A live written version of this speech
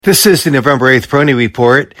This is the November 8th Peroni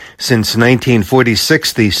Report. Since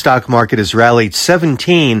 1946, the stock market has rallied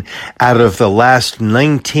 17 out of the last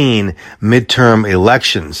 19 midterm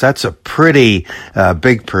elections. That's a pretty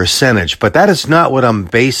big percentage, but that is not what I'm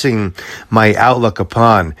basing my outlook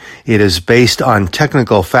upon. It is based on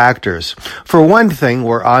technical factors. For one thing,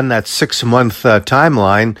 we're on that 6-month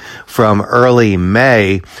timeline from early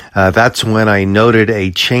May. That's when I noted a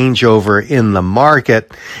changeover in the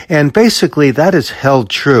market, and basically that is held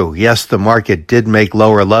true. Yes, the market did make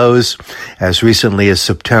lower lows as recently as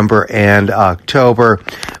September and October,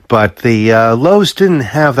 but the lows didn't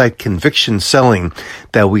have that conviction selling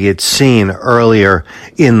that we had seen earlier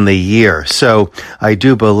in the year. So I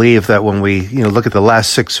do believe that when we look at the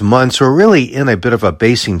last 6 months, we're really in a bit of a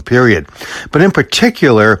basing period. But in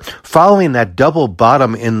particular, following that double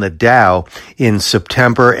bottom in the Dow in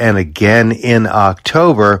September and again in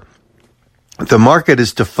October, the market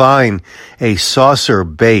is defying a saucer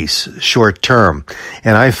base short term,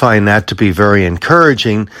 and I find that to be very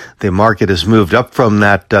encouraging. The market has moved up from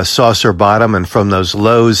that saucer bottom and from those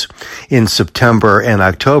lows in September and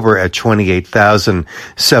October at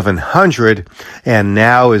 28,700, and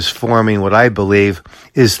now is forming what I believe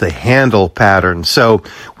is the handle pattern. So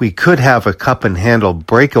we could have a cup and handle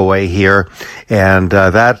breakaway here, and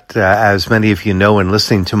that, as many of you know in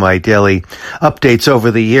listening to my daily updates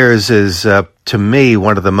over the years, is to me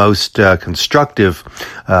one of the most constructive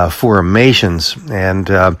formations, and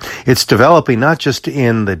it's developing not just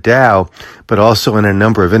in the Dow but also in a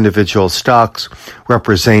number of individual stocks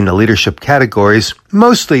representing the leadership categories,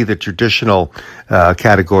 mostly the traditional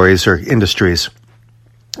categories or industries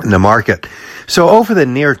in the market. So over the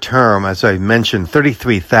near term, as I mentioned,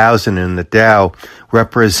 33,000 in the Dow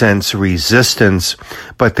represents resistance,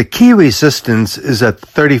 but the key resistance is at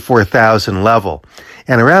 34,000 level.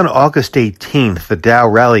 And around August 18th, the Dow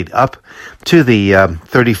rallied up to the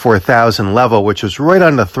 34,000 level, which was right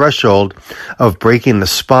on the threshold of breaking the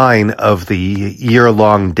spine of the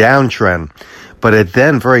year-long downtrend. But it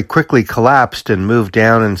then very quickly collapsed and moved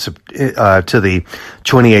down to the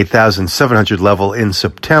 28,700 level in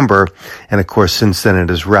September. And of course, since then it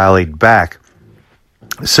has rallied back.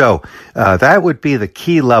 So that would be the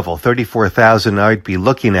key level, 34,000 I'd be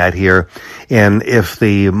looking at here. And if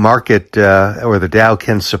the market or the Dow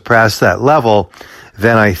can surpass that level,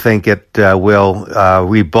 then I think it will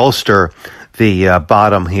rebolster the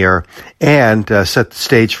bottom here and set the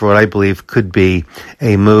stage for what I believe could be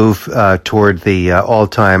a move toward the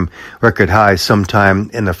all-time record high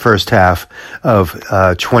sometime in the first half of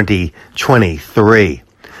 2023.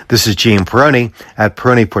 This is Gene Peroni at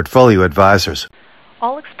Peroni Portfolio Advisors.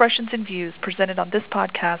 All expressions and views presented on this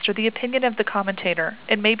podcast are the opinion of the commentator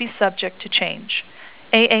and may be subject to change.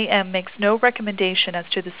 AAM makes no recommendation as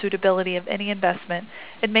to the suitability of any investment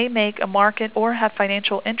and may make a market or have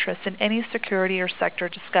financial interest in any security or sector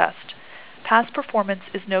discussed. Past performance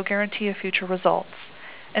is no guarantee of future results.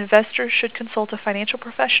 Investors should consult a financial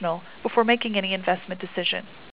professional before making any investment decision.